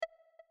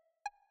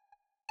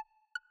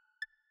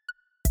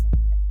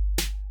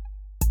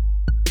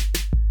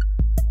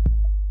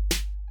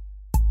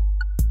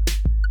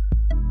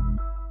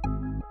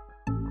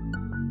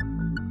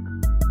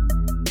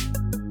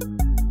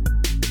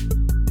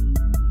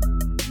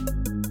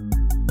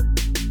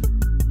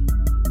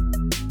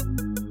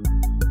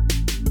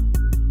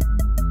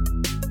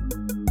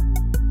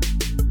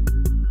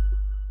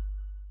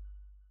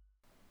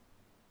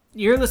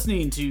You're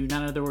listening to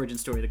Not Another Origin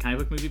Story, the comic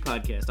book movie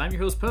podcast. I'm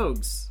your host,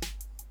 Pogues.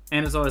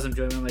 And as always, I'm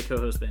joined by my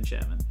co-host, Ben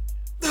Chapman.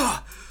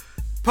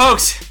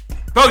 Pogues,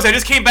 I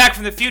just came back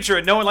from the future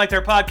and no one liked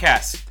our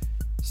podcast.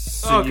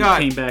 So you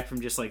came back from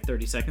just like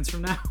 30 seconds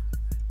from now?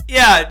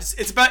 Yeah,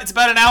 it's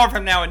about an hour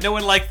from now and no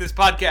one liked this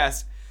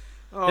podcast.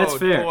 Oh, that's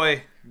fair.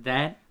 Boy.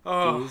 That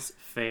is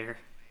fair.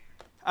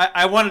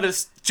 I wanted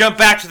to jump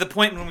back to the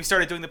point when we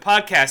started doing the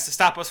podcast to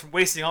stop us from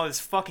wasting all this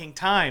fucking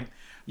time.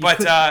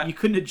 You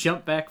couldn't have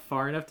jumped back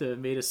far enough to have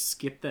made us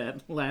skip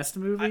that last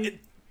movie?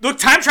 Look,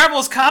 time travel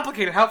is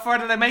complicated. How far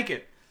did I make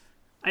it?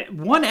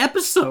 One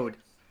episode.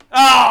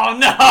 Oh,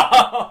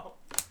 no!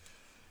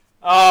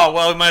 Oh,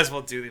 well, we might as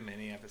well do the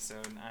mini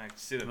episode.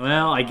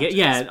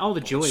 All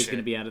the joy is going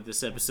to be out of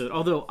this episode.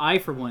 Although I,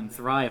 for one,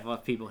 thrive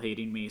off people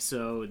hating me,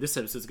 so this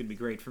episode's going to be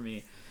great for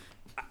me.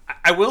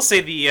 I will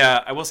say the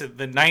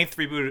ninth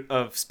reboot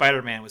of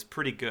Spider-Man was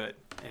pretty good.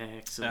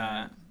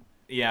 Excellent.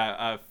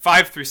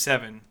 5 through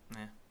 7.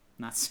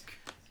 That's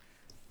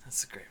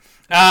great.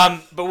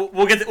 But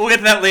we'll get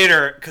to that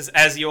later because,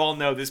 as you all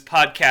know, this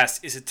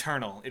podcast is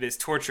eternal. It is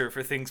torture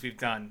for things we've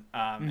done,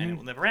 and it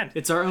will never end.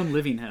 It's our own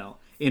living hell.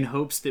 In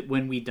hopes that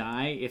when we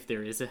die, if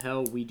there is a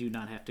hell, we do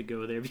not have to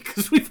go there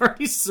because we've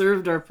already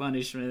served our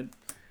punishment.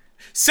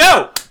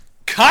 So,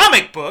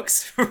 comic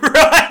books,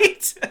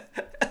 right?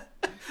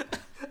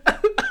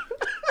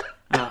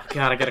 Oh,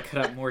 God, I gotta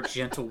cut out more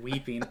gentle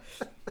weeping.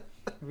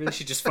 I really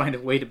should just find a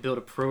way to build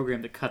a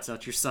program that cuts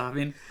out your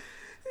sobbing.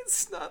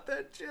 It's not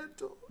that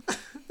gentle.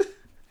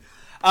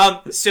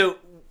 So,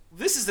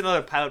 this is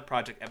another pilot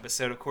project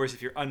episode. Of course,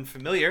 if you're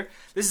unfamiliar,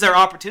 this is our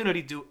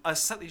opportunity to do a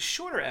slightly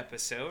shorter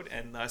episode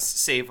and thus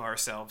save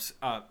ourselves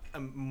a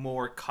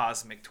more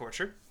cosmic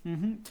torture.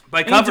 Mm-hmm.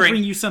 By covering, to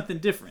bring you something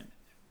different.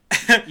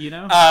 You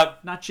know?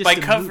 Not just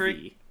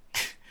movie.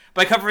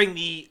 By covering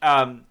the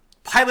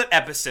pilot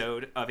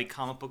episode of a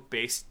comic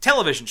book-based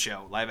television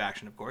show, live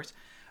action, of course.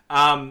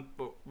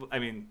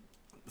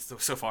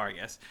 So far, I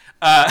guess.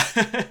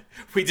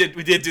 We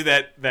did do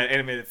that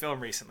animated film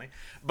recently.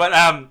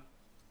 But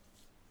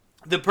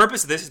the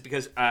purpose of this is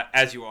because,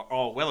 as you are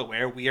all well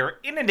aware, we are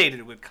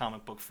inundated with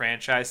comic book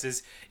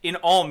franchises in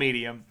all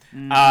medium.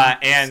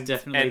 It's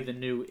definitely the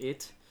new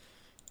it.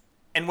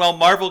 And while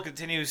Marvel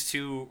continues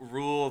to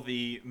rule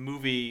the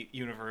movie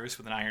universe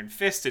with an iron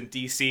fist, and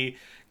DC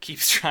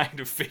keeps trying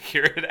to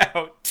figure it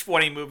out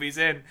 20 movies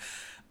in.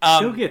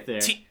 You'll get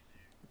there.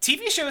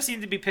 TV shows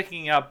seem to be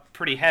picking up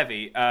pretty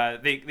heavy.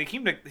 They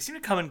seem to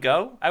come and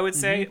go, I would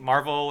say. Mm-hmm.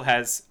 Marvel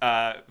has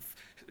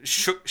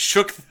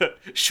shook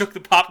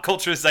the pop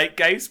culture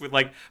zeitgeist with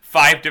like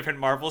 5 different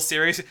Marvel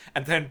series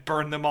and then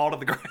burned them all to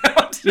the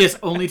ground. Yes,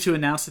 only to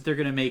announce that they're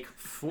going to make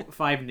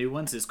 5 new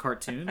ones as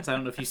cartoons. I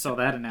don't know if you saw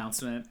that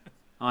announcement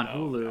on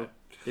Hulu. God.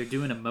 They're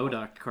doing a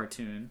MODOK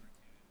cartoon.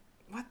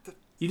 What the?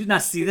 You did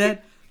not see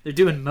that? They're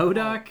doing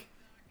MODOK,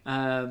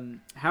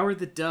 Howard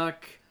the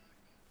Duck,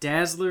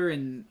 Dazzler,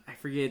 and I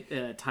forget,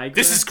 Tigra.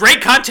 This is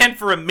great content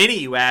for a mini,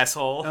 you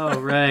asshole. Oh,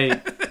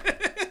 right.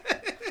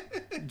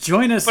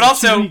 Join us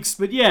in 2 weeks.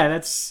 But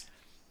yeah,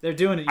 they're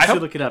doing it. You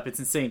should look it up. It's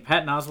insane.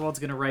 Patton Oswalt's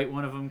going to write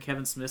one of them.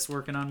 Kevin Smith's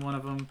working on one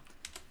of them.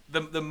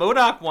 The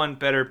MODOK one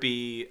better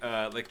be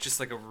just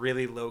like a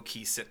really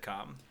low-key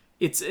sitcom.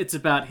 It's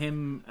about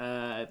him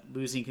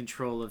losing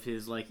control of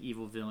his like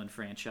evil villain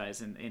franchise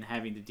and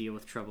having to deal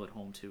with trouble at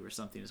home too or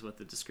something is what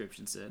the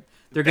description said.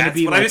 They're going to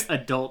be like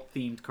adult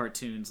themed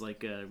cartoons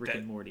like Rick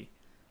and Morty.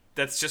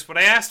 That's just what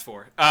I asked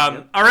for.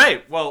 Yep. All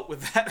right. Well,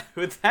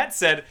 with that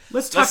said,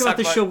 let's talk about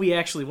the show we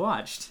actually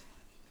watched.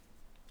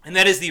 And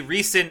that is the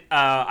recent,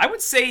 I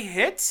would say,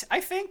 hit.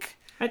 I think.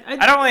 I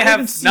don't really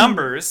have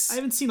numbers. I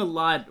haven't seen a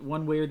lot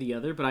one way or the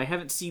other, but I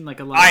haven't seen like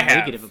a lot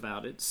negative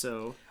about it.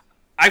 So.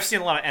 I've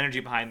seen a lot of energy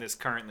behind this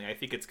currently. I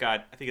think it's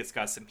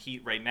got some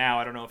heat right now.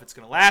 I don't know if it's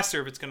going to last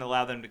or if it's going to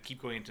allow them to keep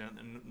going into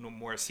no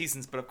more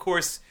seasons. But of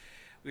course,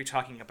 we're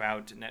talking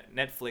about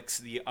Netflix,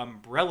 The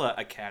Umbrella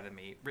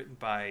Academy,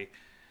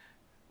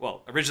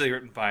 originally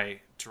written by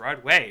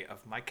Gerard Way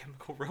of My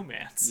Chemical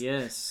Romance.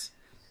 Yes,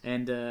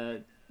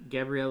 and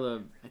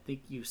Gabriella, I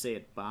think you say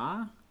it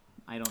Ba?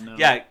 I don't know.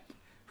 Yeah,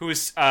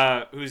 whose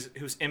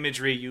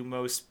imagery you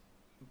most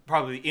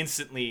probably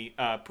instantly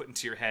put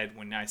into your head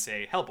when I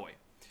say Hellboy.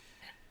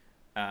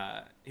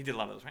 He did a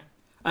lot of those,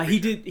 right?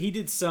 He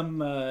did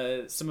some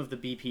of the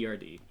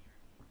BPRD.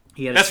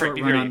 He had a short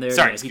run on there.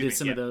 Sorry, he did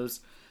some of those.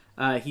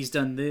 He's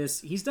done this.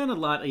 He's done a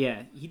lot.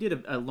 Yeah, he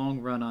did a long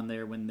run on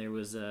there when they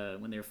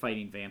were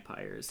fighting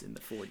vampires in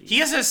the 40s. He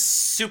has a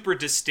super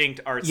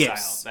distinct art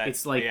style.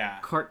 It's like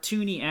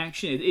cartoony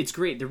action. It's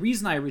great. The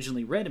reason I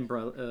originally read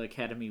Umbrella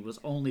Academy was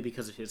only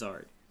because of his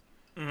art.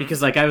 Mm-hmm.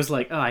 Because I was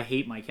like, oh, I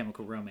hate My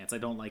Chemical Romance. I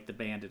don't like the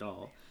band at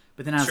all.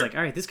 But then I was like,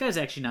 all right, this guy's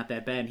actually not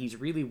that bad. And he's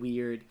really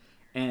weird.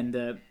 And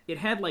it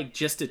had like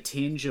just a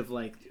tinge of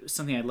like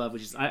something I love,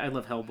 which is I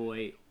love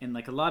Hellboy, and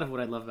like a lot of what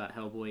I love about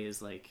Hellboy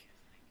is like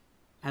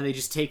how they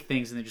just take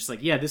things and they're just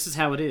like, yeah, this is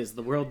how it is.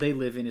 The world they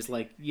live in is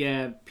like,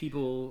 yeah,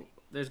 people,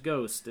 there's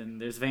ghosts and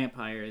there's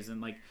vampires,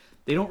 and like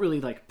they don't really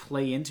like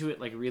play into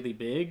it like really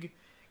big.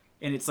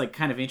 and it's like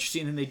kind of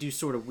interesting. And then they do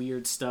sort of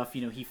weird stuff.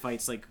 You know, he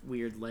fights like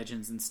weird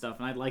legends and stuff,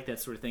 and I like that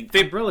sort of thing.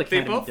 Umbrella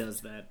Academy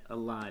does that a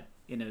lot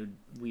in a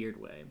weird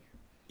way.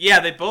 Yeah,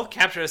 they both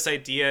capture this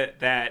idea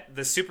that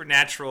the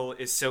supernatural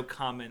is so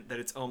common that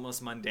it's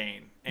almost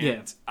mundane.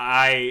 And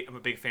I am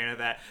a big fan of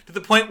that. To the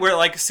point where,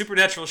 like,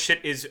 supernatural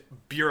shit is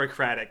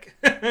bureaucratic.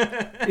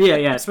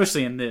 yeah,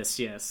 especially in this,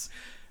 yes.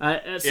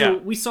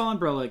 We saw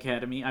Umbrella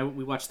Academy.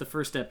 We watched the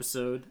first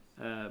episode.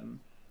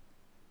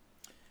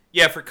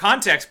 Yeah, for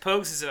context,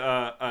 Pogues is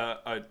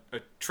a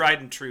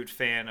tried and true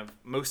fan of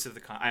most of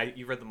the.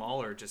 You read them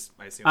all, or just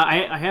I assume?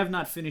 I have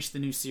not finished the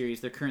new series.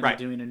 They're currently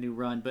doing a new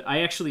run, but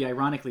I actually,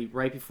 ironically,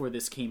 right before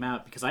this came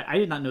out, because I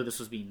did not know this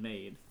was being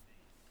made.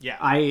 Yeah,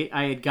 I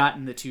had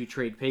gotten the 2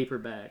 trade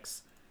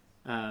paperbacks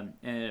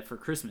for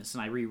Christmas,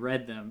 and I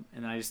reread them,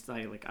 and I was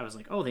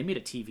like, oh, they made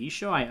a TV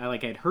show.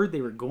 I'd heard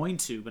they were going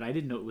to, but I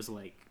didn't know it was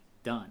like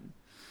done.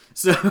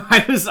 So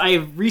I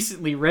have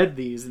recently read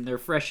these, and they're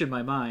fresh in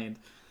my mind.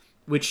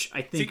 Which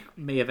I think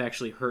may have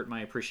actually hurt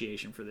my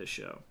appreciation for this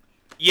show.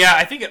 Yeah,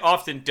 I think it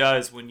often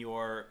does when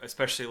you're,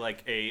 especially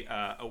like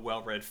a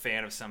well-read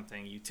fan of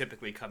something. You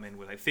typically come in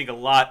with, I think, a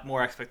lot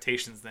more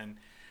expectations than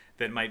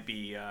might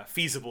be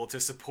feasible to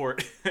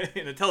support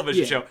in a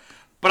television show.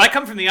 But I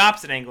come from the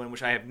opposite angle, in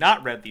which I have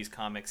not read these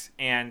comics,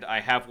 and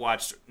I have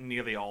watched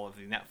nearly all of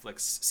the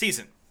Netflix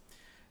season.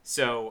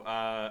 So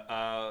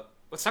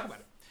let's talk about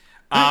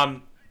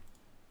it.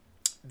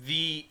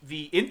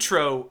 The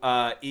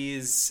intro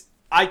is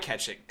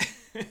eye-catching.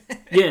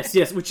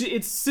 yes, which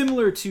it's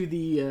similar to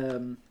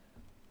the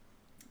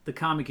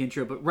comic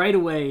intro, but right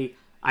away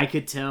I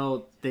could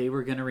tell they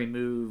were going to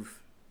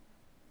remove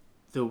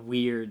the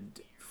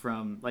weird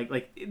from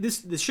like this.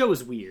 The show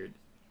is weird,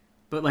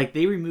 but like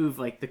they remove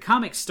like the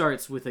comic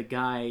starts with a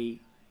guy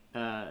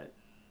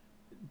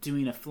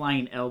doing a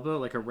flying elbow,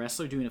 like a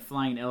wrestler doing a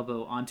flying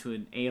elbow onto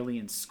an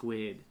alien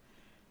squid,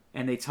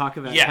 and they talk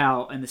about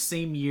how in the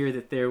same year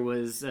that there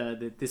was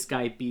that this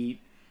guy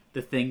beat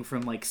the Thing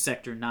from like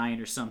Sector 9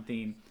 or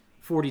something,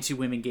 42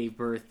 women gave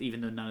birth, even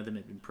though none of them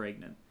had been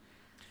pregnant.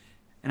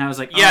 And I was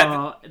like,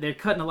 they're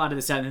cutting a lot of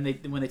this out. And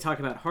then when they talk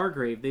about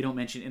Hargrave, they don't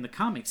mention in the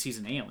comics he's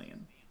an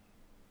alien,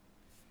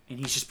 and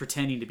he's just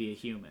pretending to be a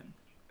human.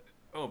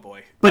 Oh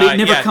boy! But it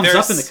never comes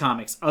up in the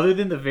comics, other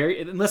than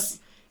unless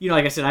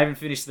like I said, I haven't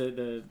finished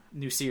the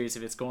new series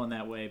if it's going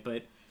that way.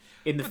 But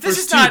in the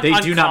first 2, they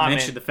do not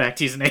mention the fact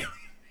he's an alien.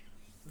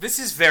 This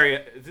is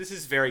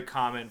very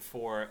common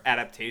for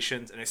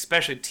adaptations, and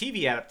especially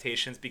TV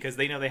adaptations, because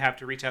they know they have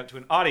to reach out to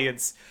an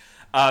audience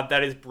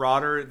that is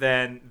broader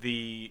than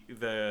the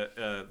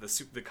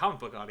comic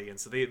book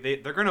audience. So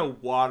they're going to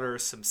water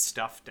some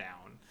stuff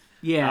down.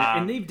 Yeah,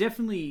 and they've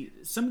definitely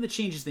some of the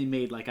changes they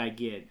made, like I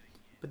get,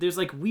 but there's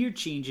like weird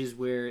changes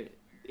where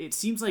it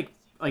seems like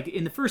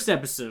in the first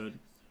episode,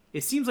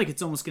 it seems like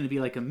it's almost going to be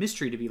like a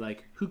mystery to be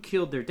like who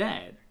killed their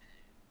dad.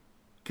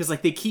 Because,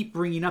 like, they keep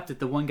bringing up that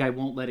the one guy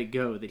won't let it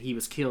go, that he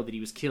was killed, and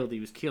you're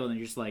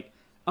just like,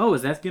 oh,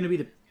 is that going to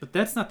be But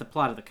that's not the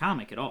plot of the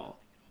comic at all.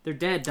 Their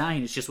dad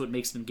dying is just what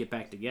makes them get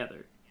back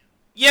together.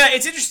 Yeah,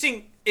 it's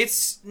interesting.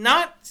 It's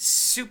not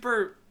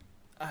super...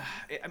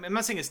 I'm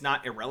not saying it's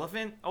not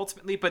irrelevant,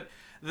 ultimately, but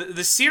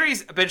the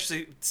series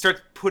eventually starts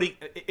putting...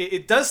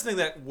 It does something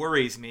that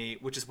worries me,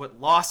 which is what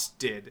Lost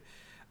did.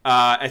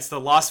 It's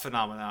the Lost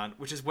phenomenon,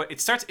 which is what... It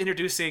starts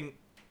introducing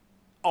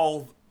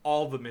all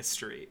the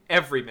mystery,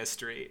 every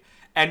mystery,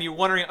 and you're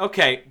wondering,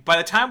 okay, by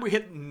the time we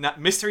hit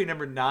mystery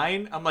number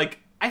 9, I'm like,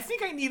 I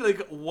think I need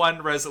like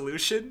one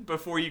resolution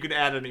before you can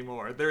add any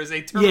more. There is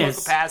a terminal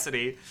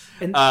capacity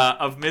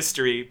of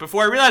mystery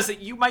before I realize that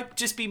you might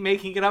just be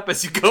making it up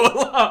as you go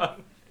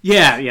along.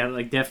 Yeah,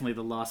 like definitely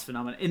the Lost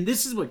phenomenon. And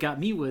this is what got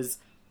me was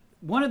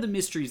one of the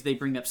mysteries they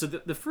bring up. So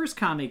the first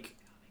comic,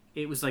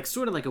 it was like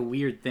sort of like a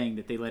weird thing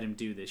that they let him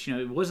do this. You know,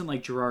 it wasn't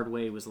like Gerard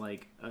Way was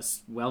like a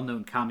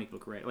well-known comic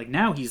book writer. Like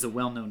now he's a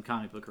well-known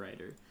comic book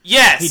writer.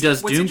 Yes! He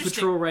does Doom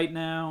Patrol right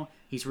now.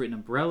 He's written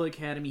Umbrella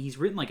Academy. He's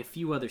written like a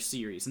few other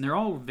series, and they're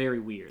all very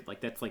weird.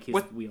 Like that's like his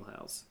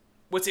wheelhouse.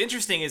 What's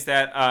interesting is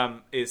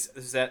that is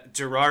that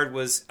Gerard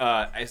was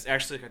is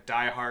actually like a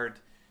diehard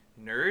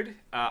nerd.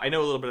 I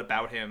know a little bit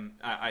about him.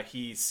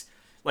 He's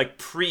like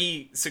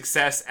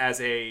pre-success as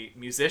a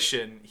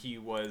musician. He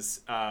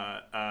was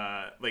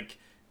like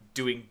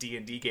doing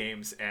D&D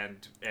games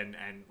and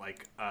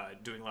like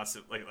doing lots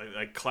of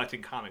like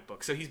collecting comic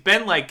books. So he's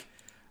been like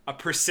a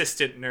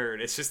persistent nerd.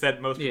 It's just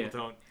that most people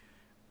don't.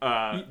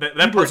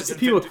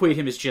 People equate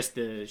him as just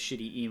the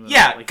shitty emo.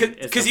 Yeah, like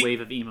as a wave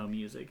of emo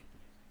music.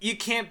 You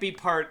can't be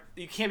part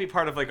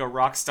of like a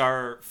rock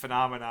star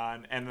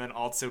phenomenon and then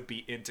also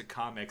be into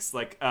comics.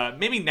 Like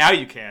maybe now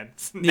you can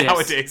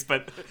nowadays,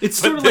 but it's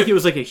sort of like it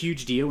was like a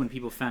huge deal when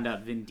people found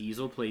out Vin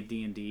Diesel played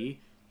D&D.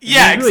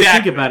 Yeah, when you really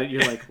exactly. Think about it,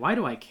 you're like, why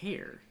do I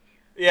care?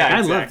 Yeah, like,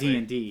 exactly. I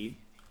love D&D,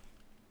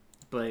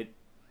 but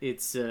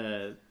it's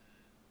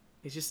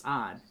just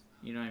odd.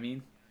 You know what I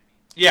mean?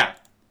 Yeah.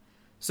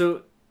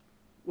 So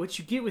what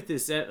you get with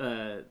this,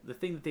 the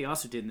thing that they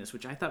also did in this,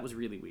 which I thought was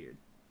really weird,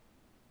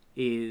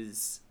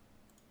 is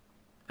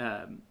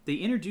they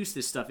introduced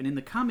this stuff, and in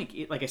the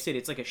comic, like I said,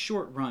 it's like a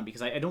short run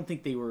because I don't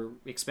think they were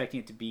expecting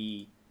it to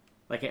be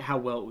like how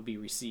well it would be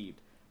received.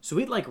 So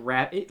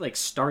it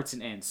starts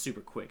and ends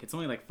super quick. It's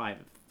only like 5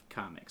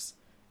 comics,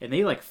 and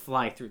they like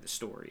fly through the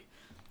story.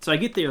 So I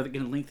get they're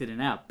going to lengthen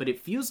it out, but it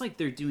feels like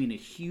they're doing a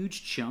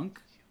huge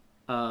chunk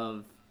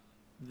of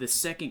the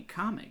second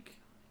comic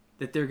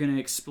that they're going to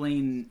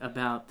explain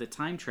about the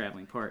time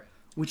traveling part,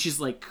 which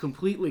is like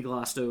completely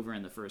glossed over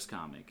in the first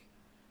comic.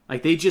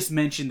 Like they just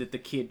mentioned that the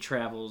kid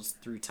travels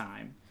through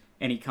time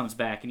and he comes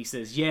back and he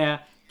says,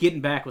 "Yeah,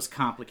 getting back was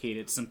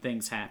complicated. Some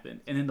things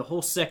happened." And then the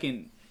whole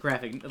second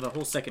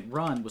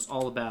run was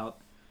all about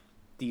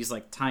these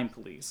like time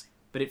police.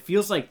 But it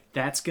feels like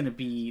they're going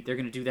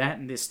to do that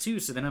in this too.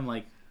 So then I'm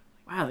like,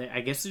 wow,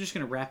 I guess they're just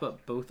going to wrap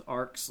up both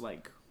arcs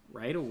like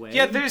right away.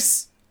 Yeah,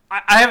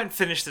 I haven't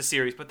finished the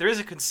series, but there is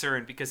a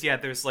concern because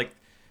there's like,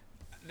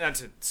 not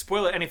to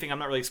spoil anything, I'm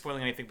not really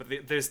spoiling anything, but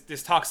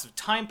there's talks of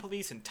time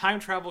police and time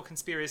travel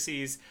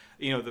conspiracies,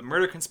 the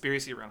murder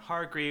conspiracy around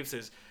Hargreaves.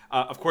 There's,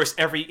 of course,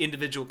 every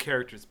individual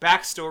character's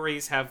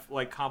backstories have,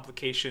 like,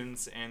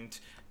 complications and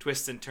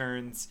twists and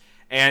turns.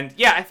 And,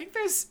 yeah, I think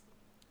there's,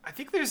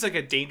 like,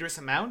 a dangerous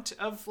amount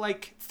of,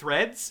 like,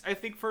 threads, I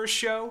think, for a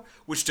show,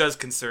 which does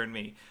concern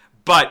me.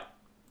 But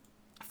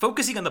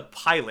focusing on the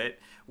pilot,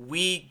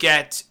 we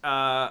get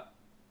a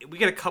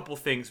couple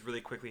things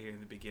really quickly here in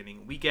the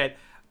beginning. We get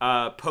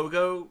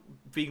Pogo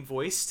being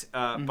voiced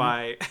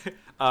by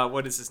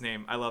what is his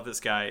name? I love this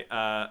guy,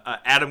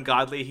 Adam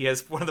Godley. He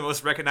has one of the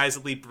most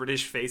recognizably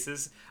British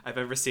faces I've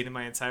ever seen in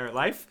my entire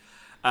life.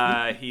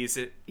 After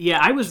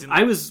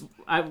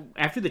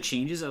the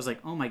changes, I was like,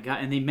 oh my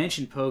god! And they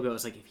mentioned Pogo. I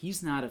was like, if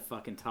he's not a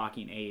fucking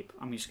talking ape,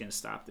 I'm just gonna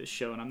stop this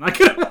show and I'm not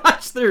gonna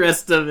watch the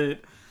rest of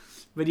it.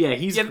 But yeah,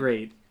 he's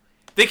great.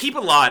 They keep a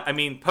lot. I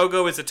mean,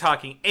 Pogo is a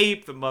talking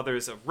ape. The mother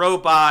is a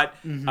robot.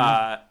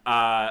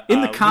 Mm-hmm.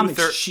 In the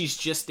comics, she's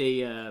just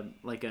a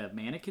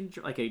mannequin,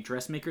 like a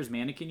dressmaker's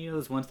mannequin.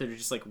 Those ones that are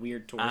just like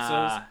weird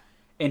torsos,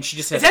 and she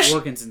just has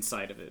organs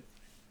inside of it.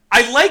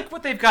 I like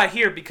what they've got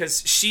here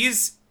because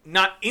she's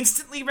not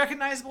instantly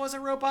recognizable as a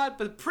robot,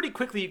 but pretty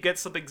quickly you get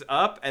something's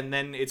up, and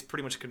then it's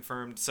pretty much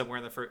confirmed somewhere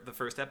in the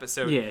first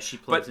episode. Yeah, she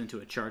plugs into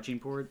a charging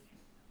port.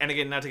 And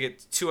again, not to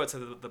get too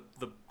outside of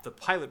the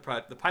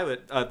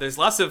pilot, there's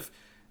lots of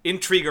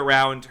intrigue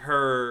around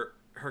her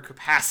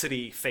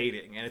capacity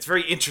fading, and it's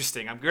very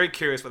interesting. I'm very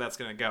curious where that's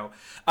going to go.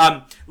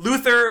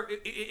 Luther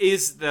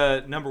is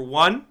the number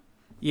 1.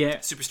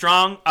 Yeah. Super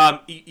strong.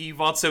 You've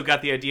also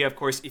got the idea, of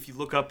course, if you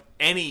look up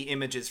any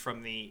images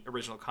from the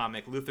original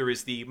comic, Luther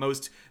is the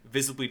most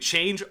visibly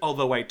changed,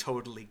 although I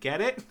totally get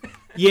it.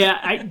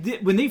 Yeah,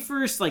 when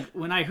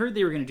I heard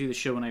they were going to do the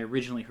show, when I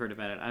originally heard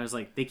about it, I was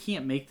like, they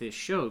can't make this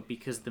show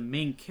because the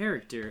main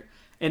character,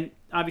 and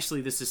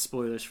obviously this is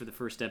spoilers for the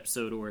first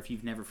episode, or if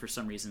you've never for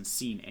some reason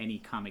seen any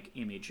comic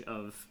image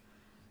of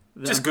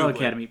the Umbrella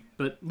Academy,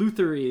 but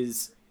Luther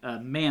is a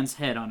man's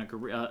head on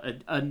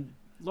a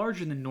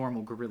larger than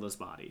normal gorilla's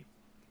body,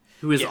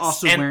 who is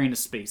also wearing a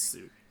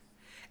spacesuit.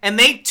 And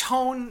they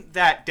tone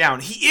that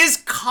down. He is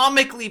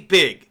comically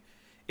big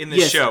in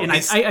the show. And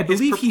I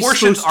believe he's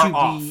supposed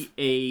to be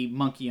a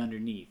monkey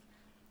underneath.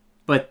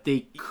 But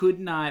they could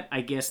not,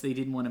 I guess they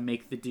didn't want to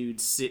make the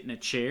dude sit in a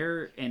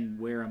chair and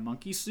wear a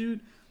monkey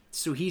suit.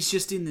 So he's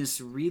just in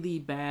this really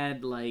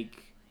bad,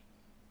 like,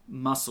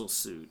 muscle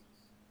suit.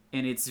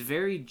 And it's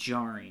very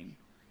jarring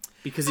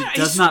because it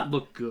does not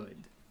look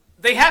good.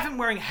 They have him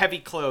wearing heavy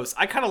clothes.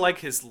 I kind of like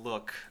his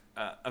look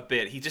a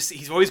bit.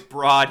 He's always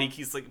broad.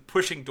 He's like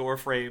pushing door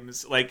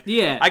frames. Like,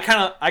 yeah, I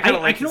kind of like.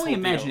 I can only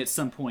imagine at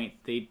some point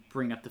they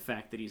bring up the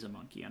fact that he's a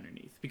monkey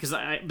underneath, because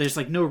there's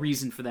like no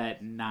reason for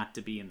that not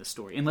to be in the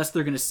story, unless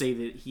they're going to say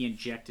that he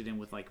injected him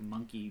with like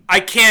monkey.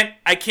 I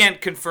can't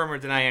confirm or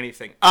deny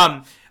anything.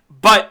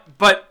 But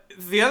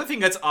the other thing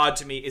that's odd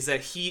to me is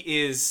that he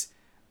is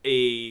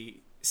a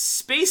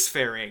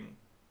spacefaring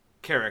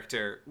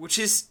character, which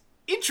is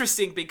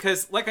interesting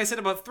because, like I said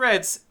about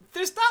Threads,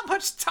 there's not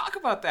much talk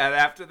about that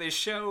after they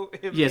show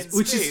him in space.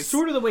 Which is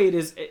sort of the way it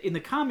is. In the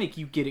comic,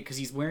 you get it because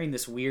he's wearing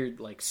this weird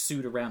like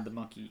suit around the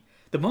monkey.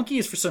 The monkey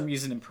is for some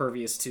reason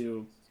impervious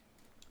to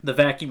the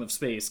vacuum of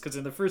space, because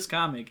in the first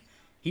comic,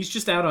 he's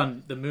just out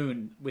on the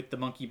moon with the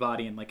monkey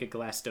body and like a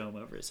glass dome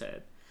over his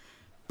head.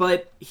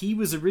 But he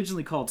was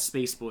originally called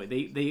Space Boy.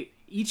 They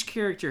each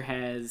character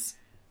has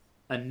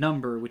a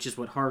number, which is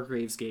what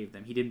Hargreaves gave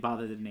them. He didn't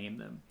bother to name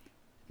them.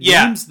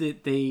 Names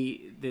that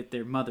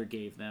their mother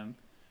gave them,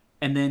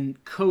 and then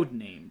code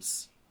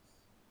names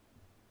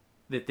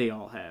that they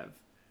all have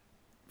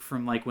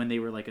from like when they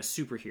were like a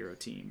superhero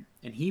team.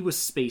 And he was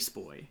Space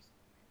Boy.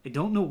 I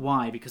don't know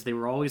why, because they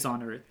were always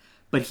on Earth,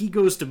 but he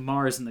goes to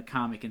Mars in the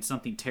comic and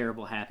something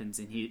terrible happens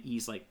and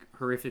he's like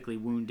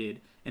horrifically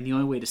wounded, and the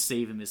only way to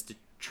save him is to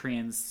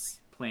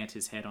transplant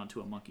his head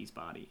onto a monkey's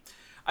body.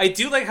 I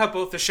do like how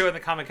both the show and the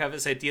comic have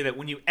this idea that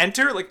when you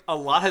enter, like, a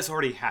lot has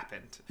already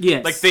happened.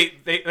 Yes. Like,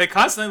 they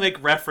constantly,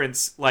 like,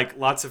 reference, like,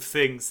 lots of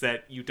things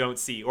that you don't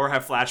see or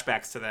have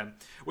flashbacks to them,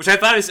 which I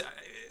thought is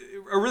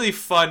a really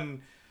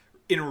fun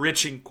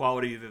enriching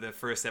quality to the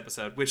first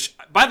episode, which,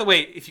 by the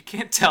way, if you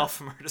can't tell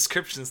from our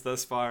descriptions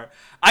thus far,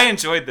 I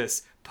enjoyed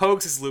this.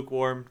 Pogues is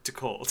lukewarm to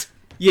cold.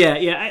 Yeah.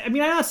 I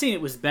mean, I'm not saying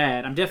it was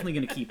bad. I'm definitely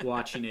going to keep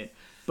watching it.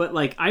 But,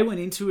 like, I went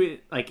into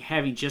it, like,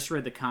 having just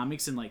read the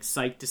comics and, like,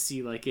 psyched to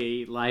see, like,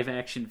 a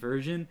live-action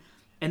version.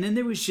 And then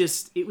there was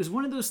just... It was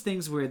one of those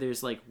things where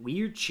there's, like,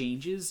 weird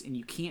changes, and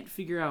you can't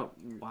figure out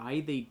why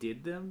they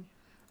did them.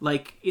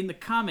 Like, in the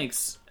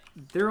comics,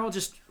 they're all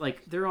just,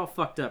 like... They're all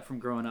fucked up from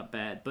growing up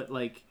bad. But,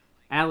 like,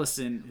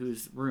 Allison,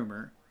 who's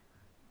Rumor,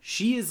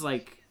 she is,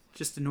 like,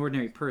 just an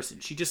ordinary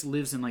person. She just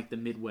lives in, like, the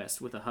Midwest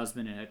with a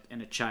husband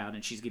and a child,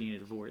 and she's getting a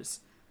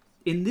divorce.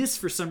 In this,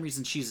 for some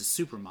reason, she's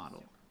a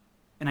supermodel.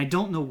 And I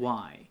don't know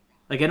why.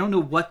 Like, I don't know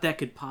what that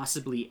could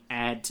possibly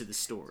add to the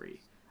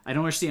story. I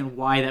don't understand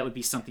why that would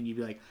be something you'd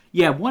be like,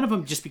 yeah, one of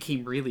them just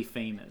became really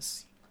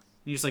famous.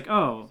 And you're just like,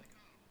 oh,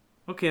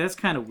 okay, that's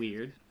kind of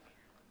weird.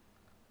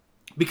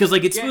 Because,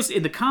 like, it's supposed to,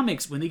 in the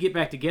comics, when they get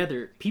back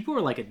together, people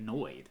are, like,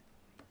 annoyed.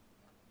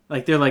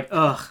 Like, they're like,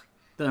 ugh,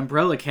 the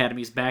Umbrella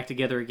Academy's back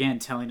together again,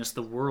 telling us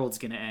the world's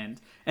gonna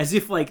end. As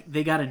if, like,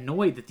 they got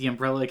annoyed that the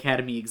Umbrella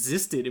Academy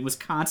existed and was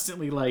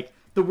constantly like,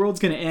 the world's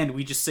gonna end,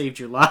 we just saved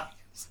your life.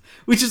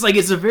 Which is, like,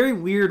 it's a very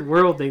weird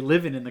world they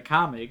live in the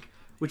comic,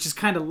 which is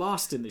kind of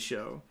lost in the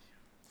show.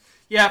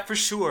 Yeah, for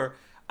sure.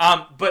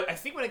 But I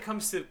think when it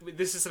comes to...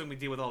 This is something we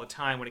deal with all the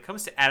time. When it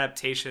comes to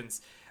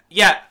adaptations,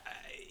 yeah,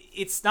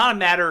 it's not a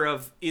matter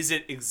of, is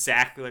it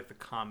exactly like the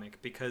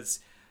comic? Because,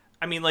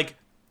 I mean, like,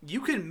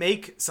 you can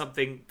make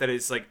something that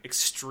is, like,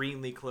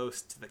 extremely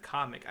close to the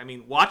comic. I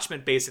mean,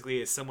 Watchmen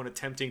basically is someone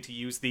attempting to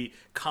use the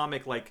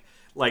comic, like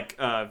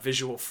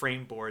visual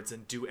frame boards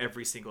and do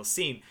every single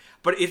scene.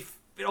 But it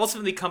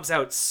ultimately comes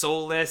out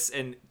soulless,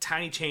 and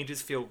tiny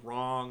changes feel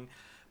wrong.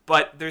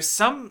 But there's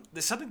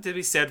something to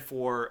be said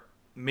for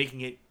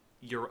making it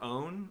your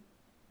own.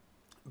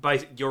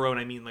 By your own,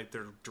 I mean, like,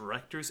 the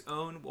director's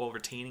own, while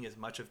retaining as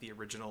much of the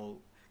original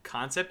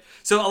concept.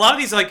 So a lot of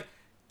these, like,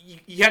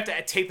 you have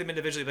to take them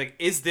individually. Like,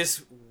 is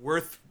this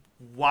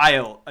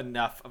worthwhile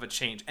enough of a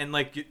change? And,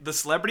 like, the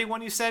celebrity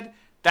one you said,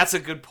 that's a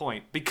good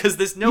point, because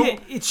there's no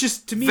it's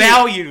just, to me,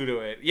 value to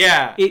it.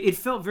 Yeah. It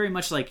felt very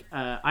much like,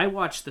 I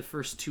watched the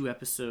first 2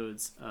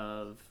 episodes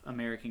of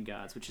American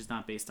Gods, which is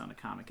not based on a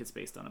comic, it's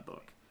based on a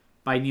book,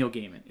 by Neil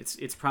Gaiman.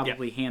 It's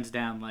probably hands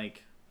down,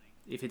 like,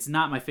 if it's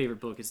not my favorite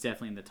book, it's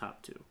definitely in the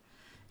top 2.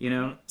 You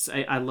know? Mm-hmm. So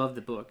I love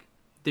the book.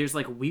 There's,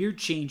 like, weird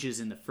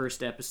changes in the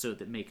first episode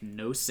that make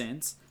no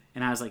sense,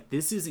 and I was like,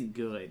 this isn't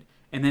good.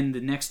 And then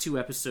the next 2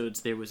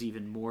 episodes, there was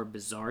even more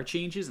bizarre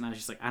changes, and I was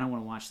just like, I don't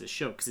want to watch this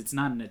show, because it's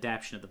not an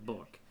adaptation of the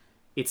book.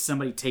 It's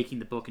somebody taking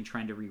the book and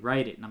trying to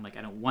rewrite it, and I'm like,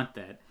 I don't want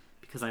that,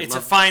 because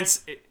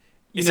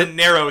it's a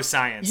narrow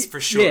science, for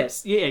sure.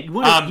 Yes, yeah. You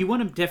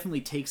want to definitely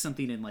take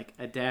something and, like,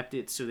 adapt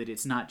it so that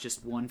it's not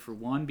just one for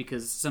one,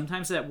 because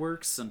sometimes that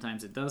works,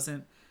 sometimes it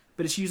doesn't,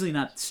 but it's usually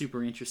not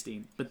super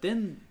interesting. But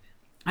then,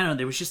 I don't know,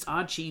 there was just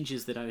odd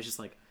changes that I was just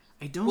like,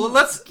 I don't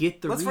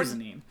get the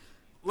reasoning.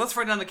 Let's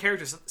write down the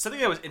characters. Something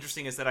that was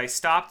interesting is that I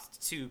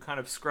stopped to kind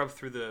of scrub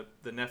through the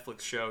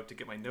Netflix show to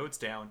get my notes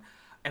down,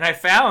 and I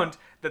found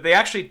that they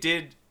actually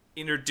did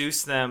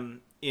introduce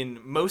them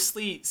in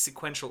mostly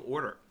sequential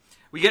order.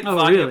 We get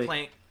Vanya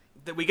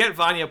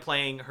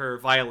playing her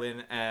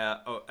violin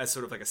as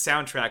sort of like a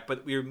soundtrack,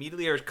 but we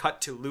immediately are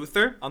cut to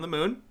Luther on the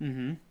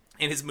moon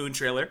in his moon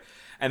trailer,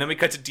 and then we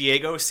cut to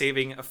Diego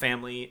saving a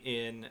family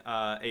in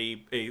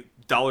a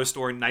dollar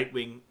store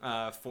Nightwing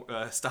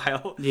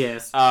style.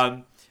 Yes.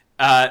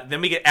 Then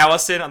we get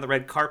Allison on the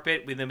red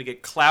carpet. Then we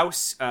get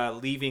Klaus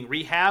leaving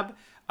rehab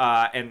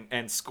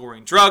and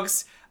scoring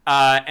drugs.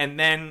 And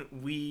then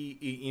we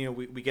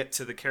get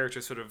to the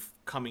characters sort of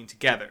coming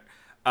together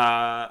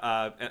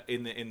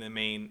in the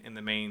main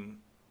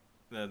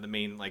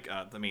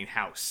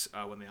house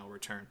when they all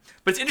return.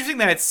 But it's interesting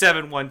that it's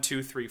 7, 1,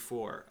 2, 3,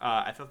 4.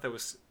 I thought that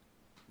was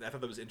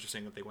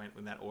interesting that they went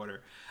in that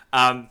order.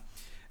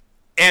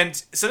 And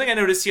something I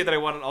noticed here that I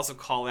want to also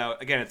call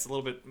out, again, it's a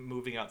little bit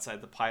moving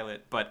outside the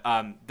pilot, but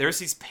there's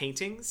these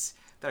paintings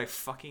that I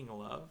fucking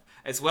love,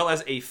 as well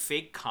as a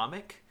fake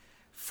comic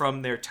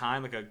from their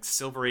time, like a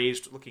Silver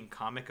Age looking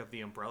comic of the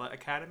Umbrella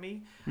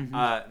Academy.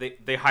 Mm-hmm.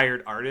 They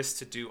hired artists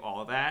to do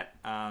all of that.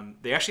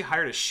 They actually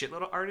hired a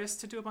shitload of artists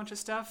to do a bunch of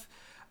stuff.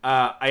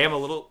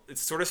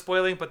 It's sort of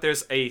spoiling, but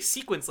there's a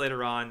sequence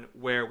later on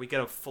where we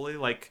get a fully,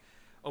 like,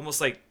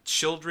 almost like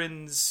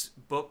children's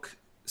book,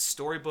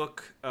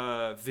 storybook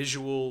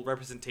visual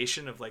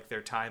representation of, like,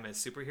 their time as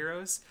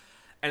superheroes,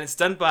 and it's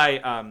done by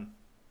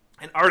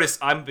an artist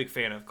I'm a big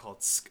fan of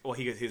called, well,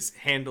 his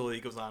handle he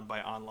goes on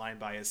by online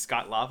by is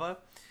Scott Lava.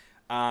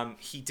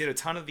 He did a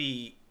ton of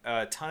the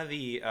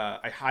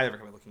I highly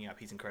recommend looking up.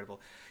 He's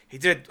incredible. He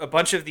did a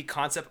bunch of the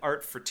concept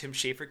art for Tim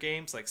Schafer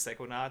games like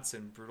Psychonauts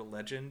and Brutal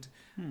Legend.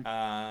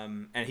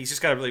 And he's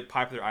just got a really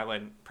popular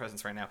online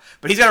presence right now.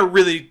 But he's got a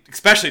really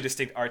especially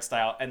distinct art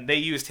style, and they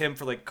used him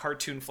for, like,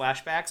 cartoon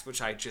flashbacks,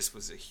 which I just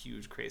was a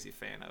huge crazy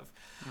fan of.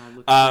 I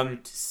look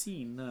forward to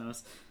seeing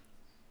those.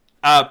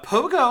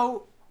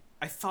 Pogo,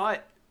 I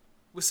thought,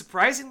 was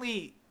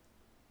surprisingly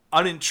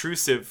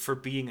unintrusive for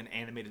being an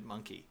animated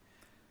monkey.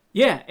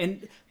 Yeah,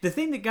 and the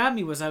thing that got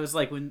me was I was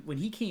like, when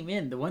he came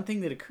in, the one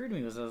thing that occurred to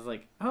me was I was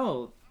like,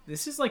 oh,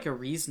 this is like a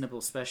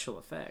reasonable special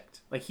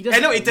effect. Like, he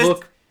doesn't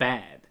look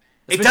bad.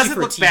 It doesn't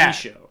look bad.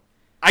 Show.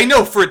 I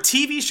know, for a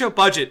TV show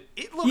budget,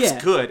 it looks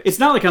good. It's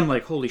not like I'm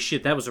like, holy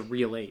shit, that was a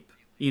real ape.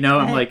 You know,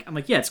 I'm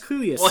like, yeah, it's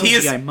clearly a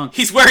CGI monkey.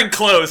 He's wearing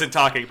clothes and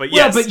talking, but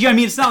yes. Yeah, but I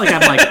mean, it's not like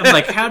I'm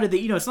like, how did they?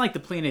 You know, it's not like the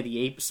Planet of the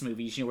Apes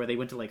movies, you know, where they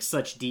went to like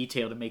such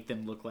detail to make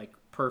them look like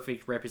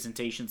perfect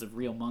representations of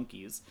real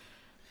monkeys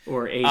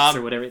or apes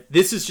or whatever.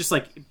 This is just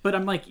like, but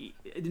I'm like,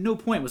 at no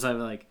point was I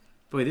like,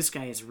 boy, this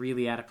guy is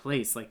really out of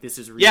place. Like, this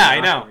is really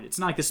awkward. I know. It's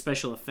not like the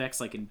special effects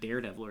like in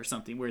Daredevil or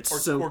something where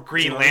it's or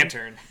Green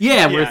Lantern.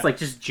 Yeah, where it's like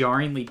just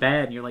jarringly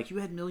bad, and you're like, you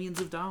had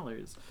millions of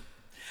dollars.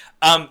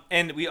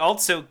 And we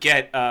also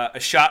get a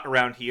shot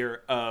around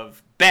here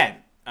of Ben,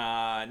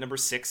 number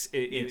 6,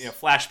 in a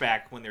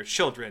flashback when they're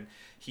children.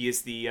 He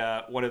is the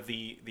one of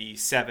the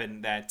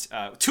 7 that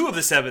 2 of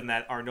the 7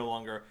 that are no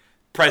longer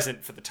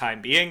present for the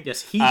time being.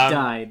 Yes, he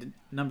died.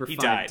 Number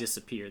 5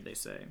 disappeared, they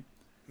say,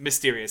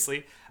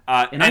 mysteriously.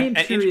 And I am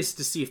curious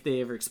to see if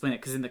they ever explain it,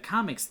 because in the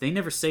comics they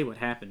never say what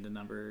happened to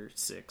number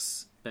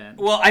 6, Ben.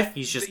 Well,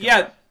 he's just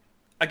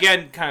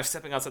again, kind of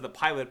stepping outside the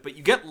pilot, but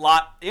you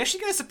actually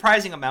get a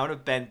surprising amount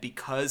of Ben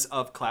because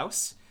of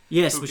Klaus.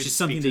 Yes, which is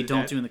something they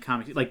don't do in the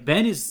comics. Like,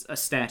 Ben is a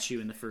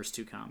statue in the first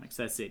 2 comics.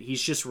 That's it.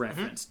 He's just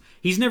referenced.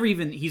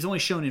 Mm-hmm. He's only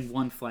shown in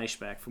one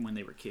flashback from when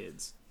they were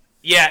kids.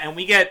 Yeah, and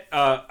we get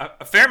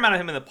a fair amount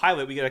of him in the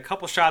pilot. We get a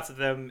couple shots of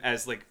them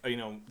as, like,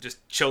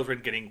 just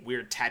children getting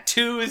weird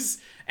tattoos,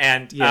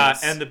 and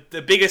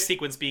the biggest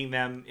sequence being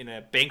them in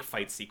a bank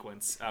fight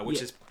sequence,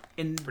 which is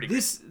pretty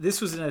this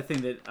was another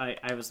thing that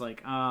I was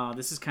like, oh,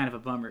 this is kind of a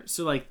bummer.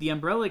 So, like, the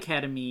Umbrella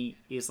Academy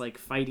is, like,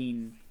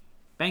 fighting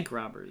bank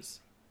robbers,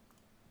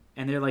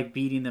 and they're, like,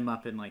 beating them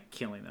up and, like,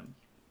 killing them.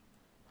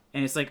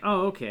 And it's like,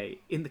 oh, okay.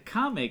 In the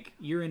comic,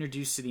 you're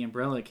introduced to the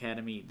Umbrella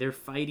Academy. They're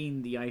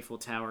fighting the Eiffel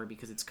Tower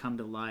because it's come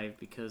to life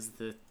because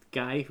the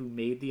guy who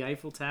made the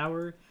Eiffel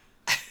Tower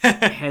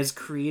has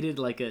created,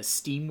 like, a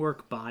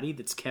steamwork body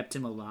that's kept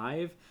him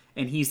alive,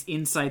 and he's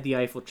inside the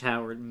Eiffel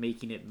Tower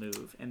making it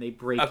move, and they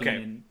break him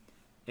in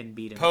and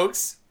beat him.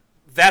 Pokes,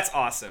 that's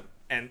awesome.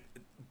 And,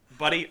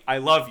 buddy, I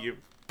love you.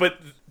 But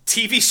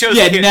TV shows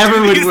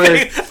never would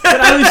work.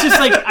 But I was just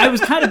like, I was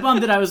kind of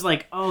bummed that I was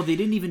like, oh, they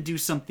didn't even do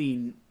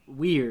something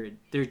weird.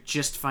 They're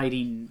just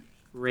fighting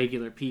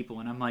regular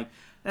people, and I'm like,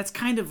 that's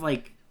kind of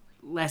like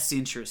less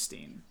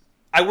interesting.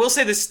 I will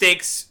say the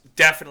stakes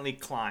definitely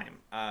climb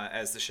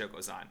as the show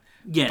goes on.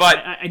 Yes,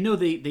 but I know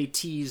they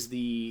tease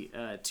the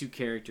 2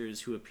 characters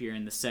who appear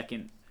in the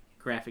second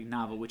graphic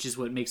novel, which is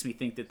what makes me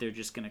think that they're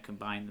just going to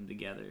combine them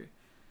together.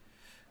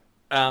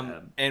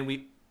 And are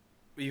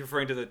you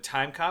referring to the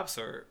Time Cops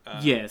or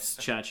yes,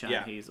 Cha-Cha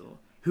and Hazel,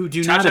 who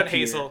do not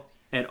appear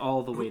at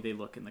all the way they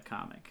look in the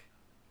comic.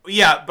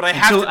 Yeah, but I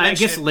have to mention... I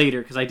guess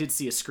later, because I did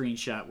see a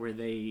screenshot where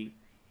they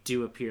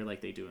do appear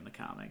like they do in the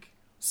comic.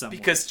 Somewhat.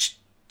 Because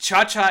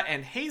Cha-Cha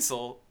and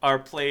Hazel are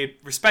played,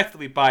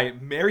 respectively, by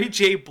Mary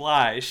J.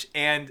 Blige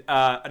and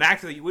an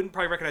actor that you wouldn't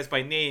probably recognize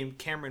by name,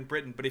 Cameron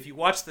Britton. But if you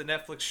watch the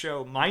Netflix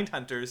show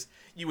Mindhunters,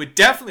 you would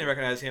definitely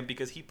recognize him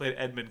because he played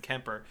Edmund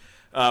Kemper,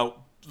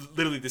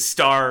 literally the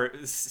star,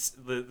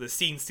 the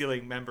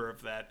scene-stealing member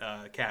of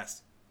that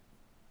cast.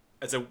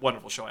 It's a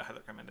wonderful show. I highly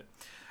recommend it.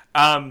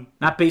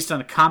 Not based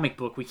on a comic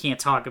book. We can't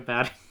talk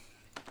about it.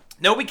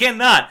 No, we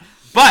cannot.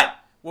 But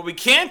what we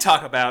can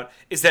talk about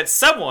is that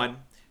some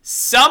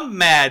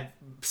mad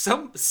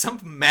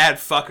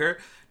fucker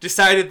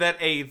decided that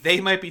a They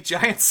Might Be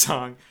Giants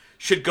song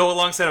should go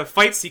alongside a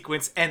fight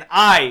sequence, and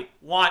I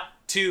want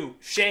to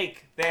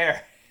shake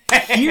their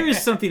head. Here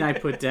is something I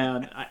put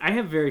down. I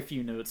have very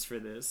few notes for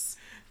this.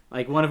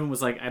 Like, one of them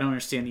was like, I don't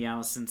understand the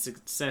Allison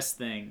Success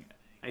thing.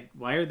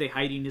 Why are they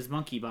hiding his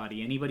monkey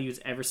body? Anybody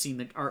who's ever seen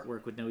the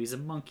artwork would know he's a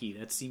monkey.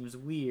 That seems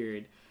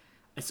weird.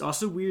 It's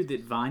also weird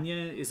that Vanya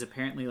is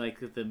apparently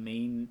like the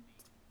main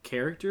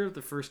character of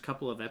the first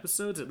couple of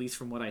episodes, at least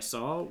from what I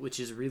saw, which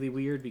is really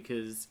weird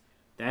because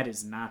that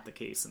is not the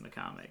case in the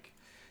comic.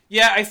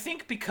 Yeah, I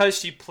think because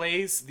she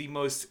plays the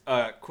most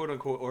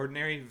quote-unquote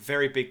ordinary,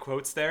 very big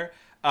quotes there,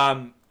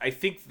 I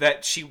think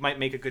that she might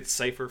make a good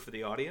cipher for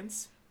the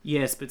audience.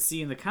 Yes, but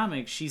see, in the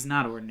comic, she's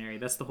not ordinary.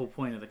 That's the whole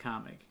point of the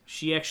comic.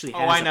 She actually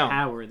has a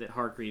power that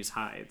Hargreaves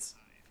hides.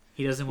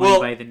 He doesn't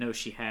want anybody to know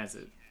she has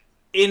it.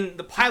 In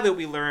the pilot,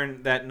 we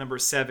learn that number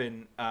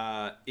 7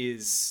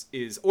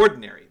 is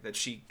ordinary, that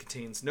she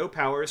contains no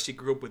powers, she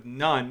grew up with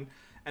none,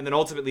 and then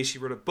ultimately she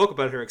wrote a book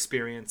about her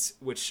experience,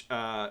 which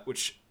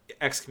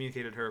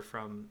excommunicated her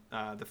from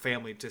the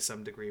family to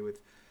some degree, with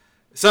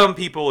some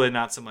people and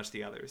not so much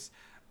the others.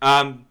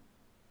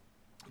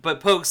 But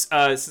Pokes,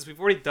 since we've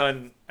already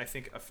done, I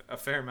think, a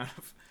fair amount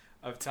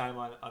of time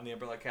on the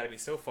Umbrella Academy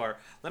so far,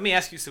 let me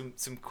ask you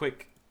some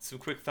quick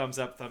thumbs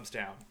up, thumbs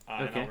down,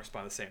 and I'll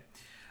respond the same.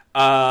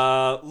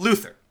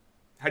 Luther,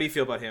 how do you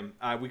feel about him?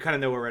 We kind of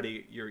know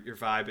already your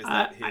vibe is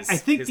that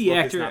his look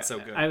is not so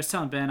good. I was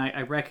telling Ben,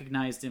 I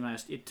recognized him.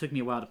 It took me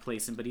a while to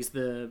place him, but he's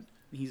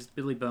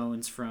Billy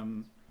Bones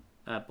from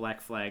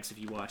Black Flags. If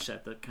you watch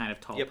that, the kind of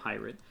tall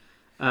pirate.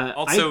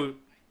 Also,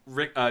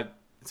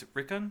 is it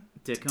Rickon?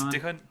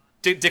 Dickon.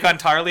 Dickon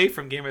Tarley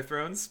from Game of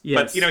Thrones.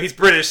 Yes. But he's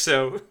British,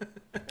 so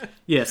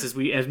yes, as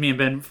me and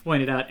Ben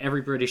pointed out,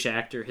 every British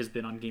actor has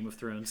been on Game of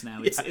Thrones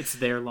now. It's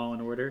their Law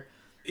and Order.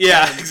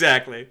 Yeah,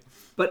 exactly.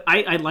 But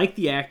I like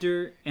the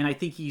actor, and I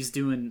think he's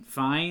doing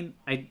fine.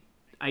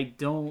 I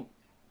don't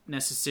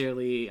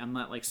necessarily, I'm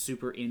not like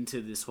super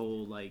into this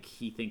whole like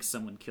he thinks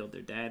someone killed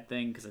their dad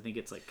thing, because I think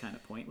it's like kind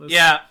of pointless.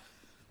 Yeah.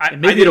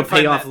 And maybe it'll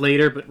pay off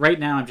later, but right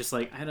now I'm just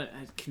like,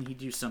 can he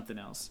do something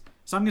else?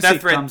 So I'm going to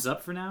say thumbs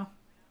up for now.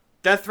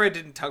 That thread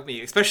didn't tug me,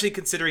 especially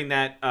considering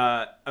that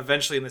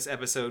eventually in this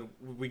episode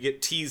we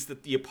get teased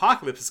that the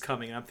apocalypse is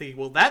coming, and I'm thinking,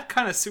 well, that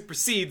kind of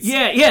supersedes.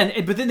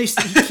 Yeah, but then he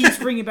keeps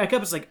bringing it back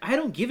up. It's like, I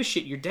don't give a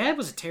shit. Your dad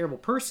was a terrible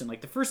person. Like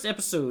the first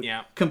episode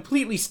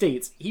completely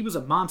states he was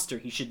a monster.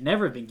 He should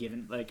never have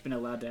been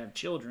allowed to have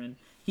children.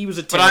 He was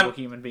a terrible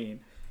human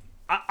being.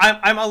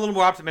 I'm a little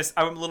more optimistic.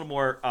 I'm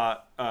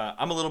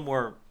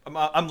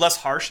less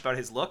harsh about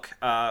his look,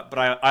 but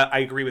I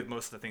agree with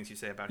most of the things you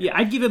say about him. Yeah,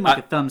 I'd give him like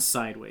a thumbs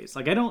sideways.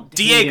 Like I don't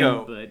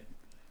Diego, hate him,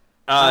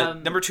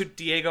 but number 2,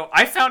 Diego.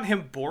 I found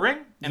him boring,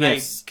 and I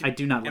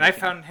do not. And I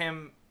found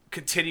him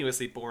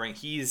continuously boring.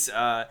 He's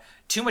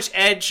too much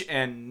edge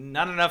and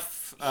not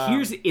enough.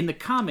 Here's in the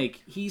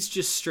comic, he's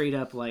just straight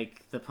up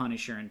like the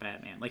Punisher and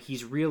Batman. Like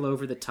he's real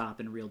over the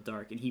top and real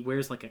dark, and he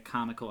wears like a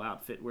comical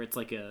outfit where it's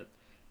like a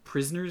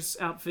prisoner's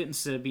outfit.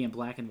 Instead of being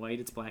black and white,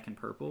 it's black and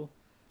purple.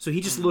 So he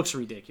just looks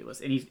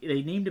ridiculous. And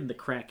they named him the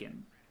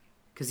Kraken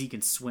because he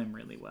can swim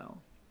really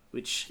well,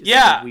 which is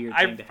like a weird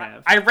thing to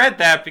have. I read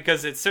that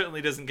because it certainly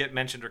doesn't get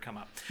mentioned or come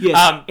up.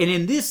 Yeah, and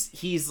in this,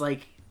 he's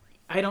like,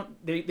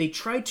 they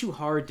try too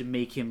hard to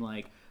make him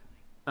like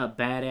a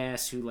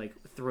badass who like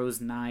throws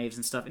knives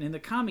and stuff. And in the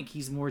comic,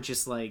 he's more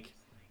just like,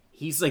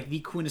 he's like the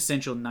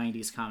quintessential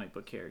 90s comic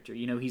book character.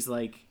 He's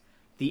like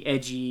the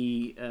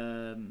edgy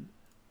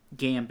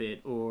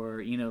Gambit,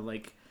 or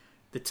like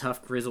the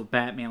tough grizzled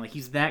Batman. Like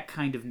he's that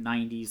kind of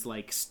 90s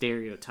like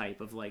stereotype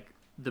of like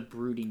the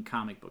brooding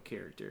comic book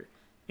character,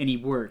 and he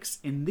works.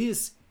 In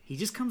this, he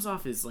just comes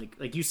off as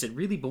like you said,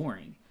 really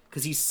boring,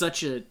 because he's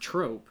such a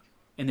trope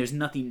and there's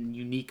nothing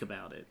unique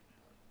about it.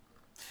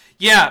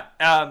 Yeah,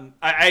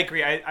 I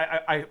agree.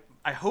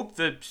 I hope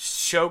the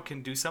show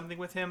can do something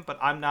with him, but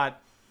I'm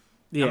not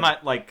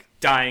like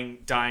dying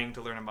to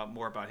learn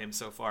more about him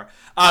so far.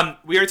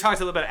 We already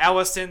talked a little about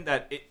Allison,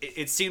 that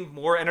it seemed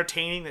more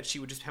entertaining that she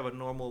would just have a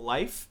normal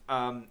life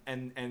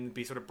and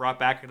be sort of brought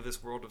back into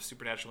this world of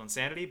supernatural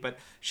insanity, but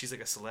she's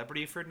like a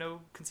celebrity for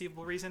no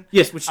conceivable reason.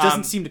 Yes, which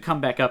doesn't seem to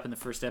come back up in the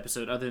first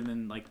episode, other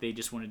than like they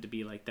just wanted to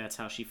be like, that's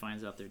how she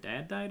finds out their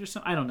dad died or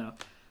something. I don't know.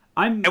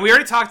 And we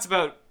already talked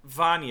about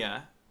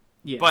Vanya,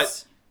 yes.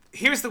 But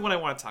here's the one I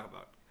want to talk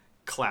about.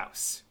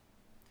 Klaus.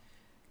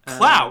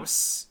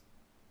 Klaus...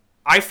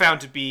 I found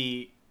to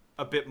be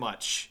a bit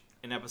much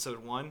in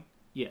episode 1.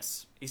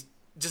 Yes. He's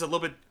just a little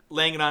bit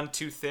laying it on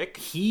too thick.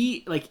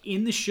 He, like,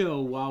 in the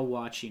show while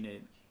watching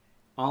it,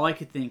 all I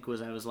could think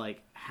was, I was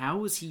like,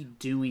 how is he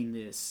doing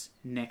this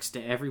next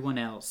to everyone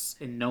else?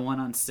 And no one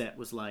on set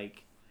was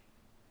like,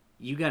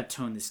 you gotta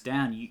tone this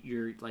down.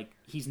 You're like,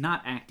 he's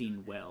not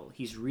acting well.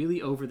 He's really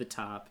over the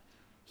top.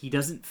 He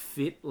doesn't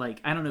fit,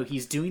 like, I don't know,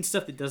 he's doing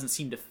stuff that doesn't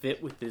seem to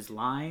fit with his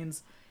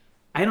lines.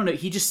 I don't know.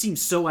 He just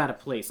seems so out of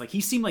place. Like,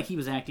 he seemed like he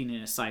was acting in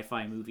a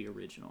sci-fi movie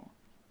original.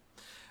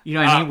 You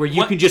know what I mean? Where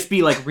you can just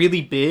be, like, really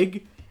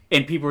big,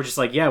 and people are just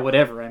like, yeah,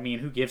 whatever. I mean,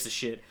 who gives a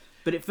shit?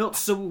 But it felt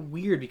so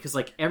weird because,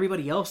 like,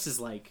 everybody else is,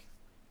 like,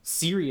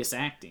 serious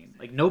acting.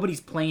 Like, nobody's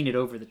playing it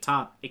over the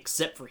top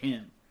except for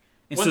him.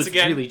 And so it's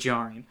really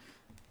jarring.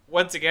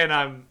 Once again,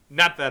 I'm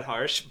not that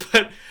harsh,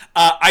 but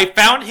I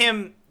found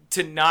him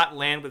to not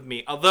land with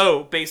me.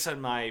 Although, based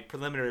on my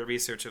preliminary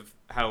research of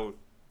how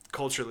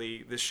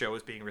culturally this show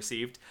is being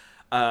received,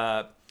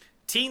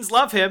 teens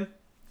love him.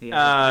 Yeah,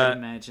 I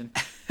imagine.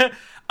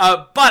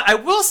 But I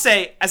will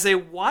say, as I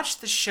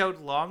watched the show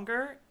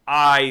longer,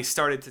 I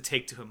started to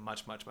take to him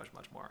much, much, much,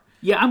 much more.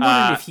 Yeah, I'm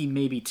wondering if he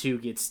maybe too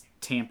gets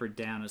tampered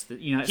down as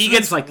he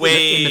gets like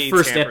way in the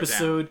first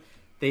episode.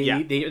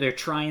 They're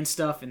trying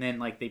stuff, and then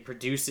like they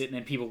produce it, and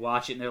then people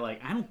watch it, and they're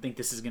like, I don't think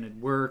this is gonna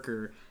work,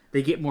 or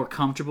they get more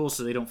comfortable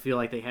so they don't feel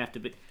like they have to.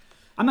 But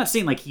I'm not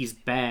saying like he's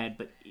bad,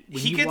 but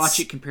when you watch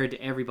it compared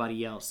to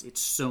everybody else, it's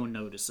so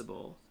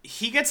noticeable.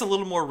 He gets a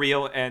little more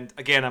real, and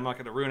again, I'm not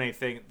going to ruin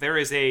anything. There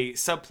is a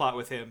subplot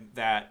with him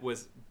that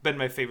was been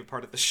my favorite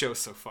part of the show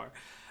so far.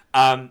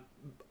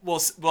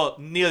 Well,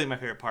 nearly my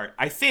favorite part.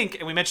 I think,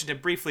 and we mentioned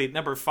it briefly,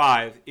 number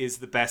 5 is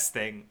the best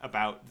thing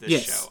about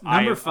this show.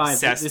 Number 5,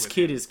 this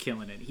kid is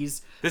killing it.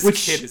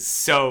 This kid is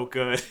so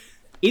good.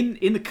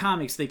 In the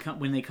comics,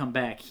 when they come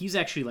back, he's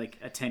actually like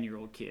a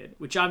 10-year-old kid,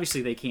 which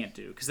obviously they can't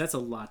do, because that's a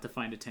lot to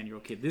find a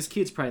 10-year-old kid. This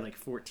kid's probably like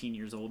 14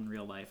 years old in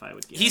real life, I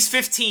would guess. He's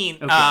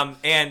 15,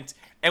 okay.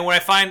 And what I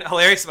find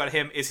hilarious about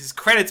him is his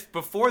credits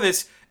before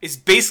this is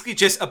basically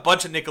just a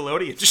bunch of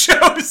Nickelodeon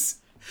shows.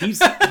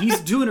 He's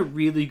doing a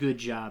really good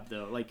job,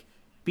 though. Like,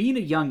 being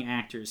a young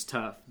actor is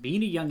tough.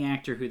 Being a young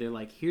actor who they're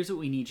like, here's what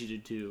we need you to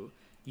do,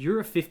 you're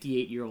a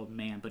 58-year-old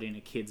man, but in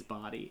a kid's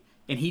body,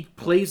 and he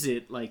plays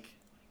it like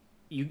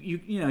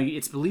you know,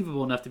 it's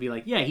believable enough to be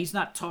like, yeah, he's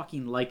not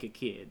talking like a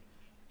kid,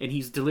 and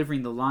he's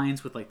delivering the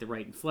lines with like the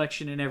right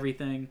inflection and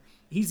everything.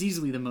 He's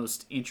easily the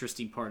most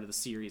interesting part of the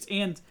series,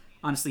 and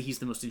honestly, he's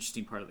the most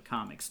interesting part of the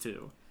comics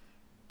too,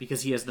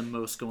 because he has the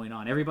most going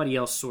on. Everybody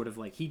else sort of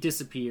like, he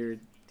disappeared,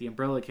 the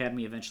Umbrella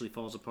Academy eventually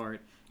falls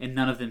apart, and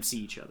none of them see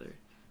each other.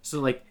 So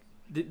like,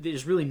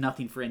 there's really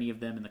nothing for any of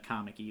them in the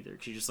comic either,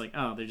 because you're just like,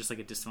 oh, they're just like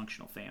a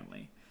dysfunctional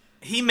family.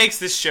 He makes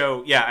this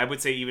show, yeah, I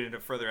would say even into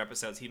further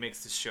episodes, he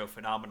makes this show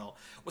phenomenal.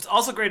 What's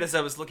also great, as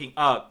I was looking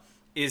up,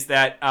 is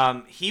that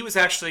he was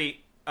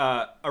actually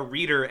a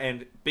reader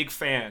and big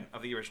fan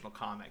of the original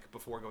comic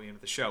before going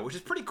into the show, which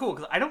is pretty cool,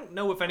 because I don't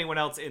know if anyone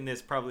else in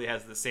this probably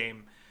has the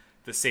same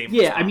yeah,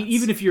 response. I mean,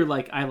 even if you're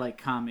like, I like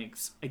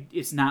comics,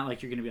 it's not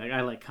like you're going to be like,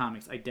 I like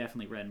comics. I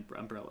definitely read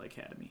Umbrella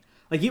Academy.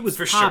 Like, it was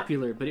for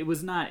popular, sure. But it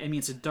was not, I mean,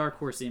 it's a Dark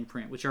Horse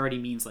imprint, which already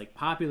means, like,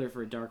 popular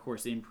for a Dark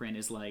Horse imprint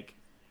is, like,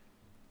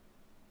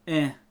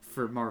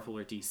 for Marvel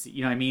or DC.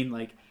 You know what I mean?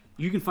 Like,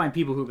 you can find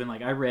people who've been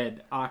like, I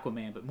read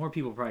Aquaman, but more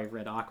people probably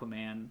read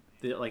Aquaman,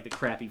 like the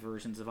crappy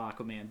versions of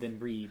Aquaman, than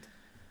read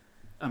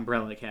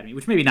Umbrella Academy,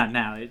 which maybe not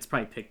now. It's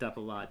probably picked up a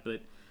lot,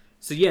 but...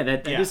 So, yeah,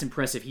 that is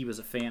impressive. He was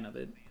a fan of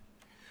it.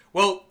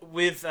 Well,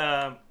 with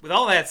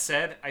all that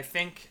said, I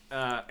think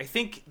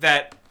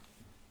that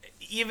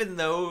even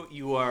though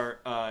you are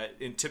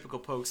in typical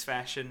Pokes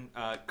fashion,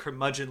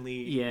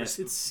 curmudgeonly, yes,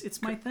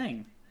 it's my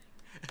thing.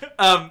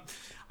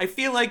 I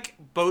feel like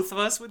both of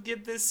us would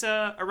give this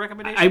a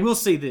recommendation. I will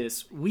say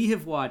this: we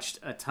have watched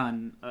a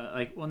ton, not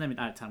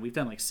a ton. We've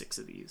done like 6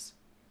 of these.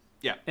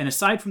 Yeah. And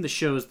aside from the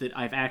shows that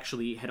I've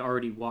actually had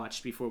already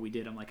watched before we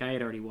did them, like I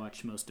had already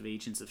watched most of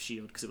Agents of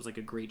S.H.I.E.L.D. because it was like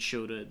a great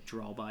show to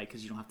draw by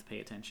because you don't have to pay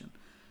attention.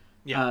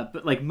 Yeah.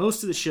 But like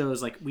most of the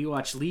shows, like we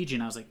watched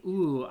Legion, I was like,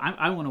 ooh,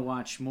 I want to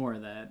watch more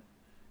of that.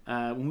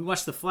 When we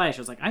watched The Flash,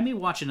 I was like, I may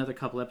watch another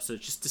couple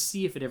episodes just to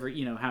see if it ever,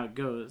 how it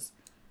goes.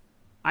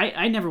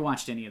 I never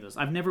watched any of those.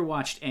 I've never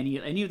watched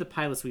any of the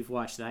pilots we've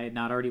watched that I had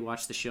not already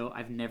watched the show.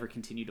 I've never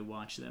continued to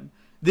watch them.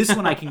 This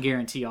one I can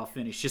guarantee I'll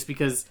finish just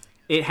because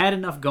it had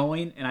enough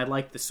going and I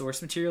liked the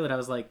source material that I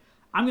was like,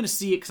 I'm going to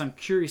see it because I'm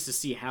curious to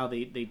see how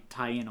they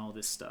tie in all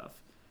this stuff.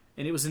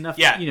 And it was enough,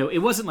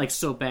 it wasn't like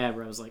so bad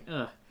where I was like,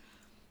 ugh.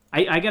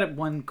 I got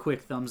one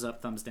quick thumbs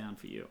up, thumbs down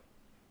for you.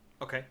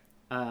 Okay.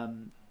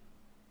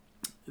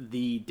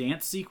 The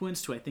dance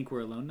sequence to I Think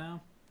We're Alone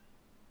Now.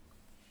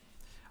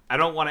 I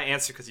don't want to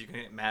answer because you're going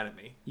to get mad at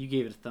me. You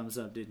gave it a thumbs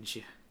up, didn't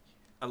you?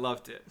 I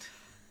loved it.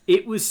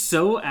 It was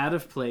so out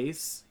of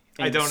place.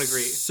 I don't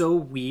agree. So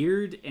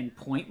weird and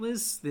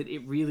pointless that it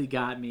really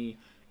got me.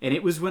 And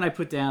it was when I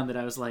put down that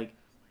I was like,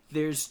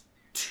 there's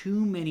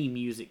too many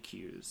music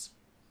cues.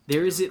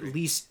 There is at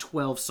least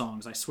 12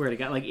 songs, I swear to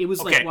God. Like, it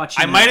was like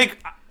watching...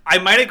 I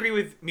might agree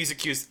with music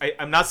cues.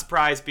 I'm not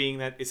surprised, being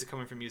that it's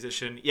coming from a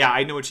musician. Yeah,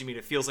 I know what you mean.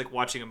 It feels like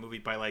watching a movie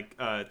by like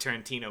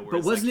Tarantino.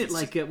 But wasn't it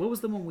like what was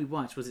the one we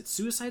watched? Was it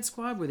Suicide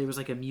Squad, where there was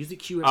like a music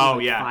cue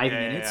every 5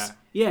 minutes?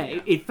 Yeah.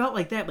 It felt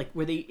like that. Like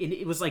where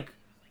it was like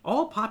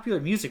all popular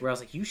music. Where I was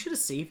like, you should have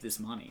saved this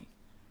money.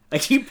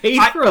 Like you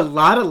paid for a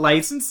lot of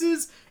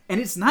licenses,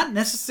 and it's not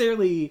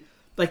necessarily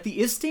like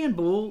the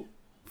Istanbul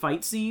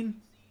fight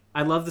scene.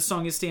 I love the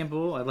song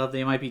Istanbul. I love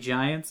They Might Be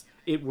Giants.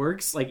 It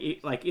works, like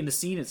in the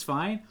scene, it's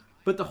fine.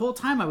 But the whole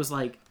time I was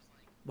like,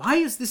 why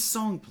is this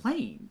song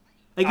playing?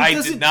 Like it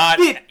doesn't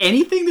fit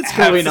anything that's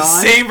going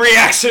on. Same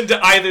reaction to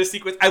either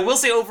sequence. I will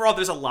say overall,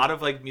 there's a lot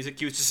of like music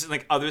cues, just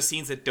like other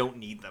scenes that don't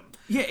need them.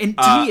 Yeah, and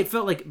to me, it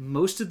felt like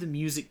most of the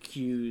music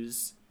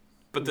cues.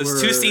 But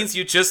those 2 scenes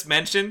you just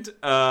mentioned,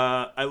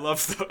 I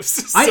love those.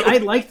 So I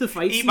liked the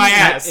fight scene, my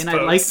ass, and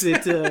I liked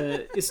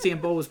that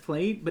Istanbul was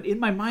played. But in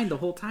my mind, the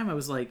whole time, I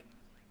was like,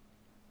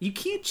 you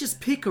can't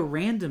just pick a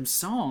random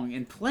song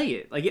and play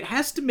it. Like, it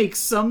has to make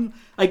some...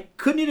 Like,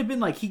 couldn't it have been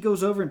like he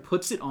goes over and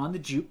puts it on the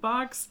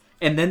jukebox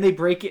and then they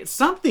break it?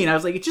 Something. I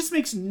was like, it just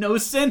makes no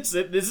sense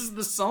that this is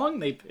the song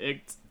they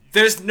picked.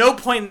 There's no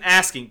point in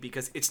asking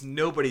because it's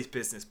nobody's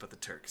business but the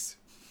Turks.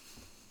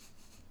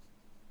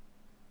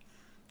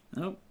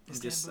 Nope.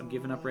 I'm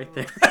giving up right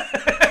there.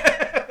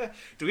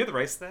 Do we have the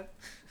rights to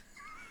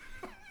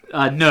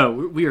that? No.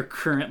 We are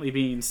currently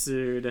being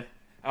sued.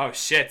 Oh,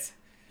 shit.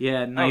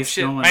 Yeah, nice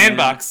going. My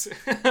inbox.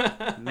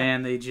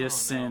 Man, they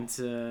just sent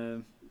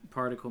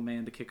Particle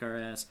Man to kick our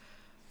ass.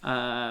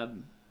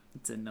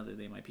 It's another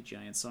They Might Be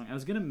Giants song. I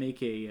was going to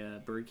make a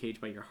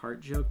Birdcage by Your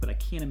Heart joke, but I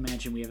can't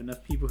imagine we have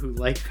enough people who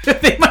like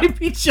They Might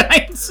Be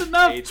Giants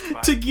enough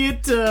to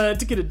get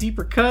a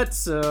deeper cut,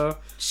 so...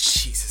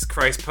 Jesus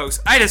Christ, Pokes.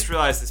 I just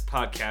realized this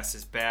podcast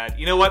is bad.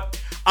 You know what?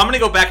 I'm going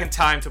to go back in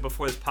time to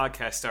before this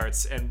podcast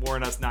starts and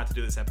warn us not to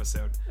do this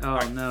episode. Oh,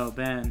 no,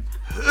 Ben.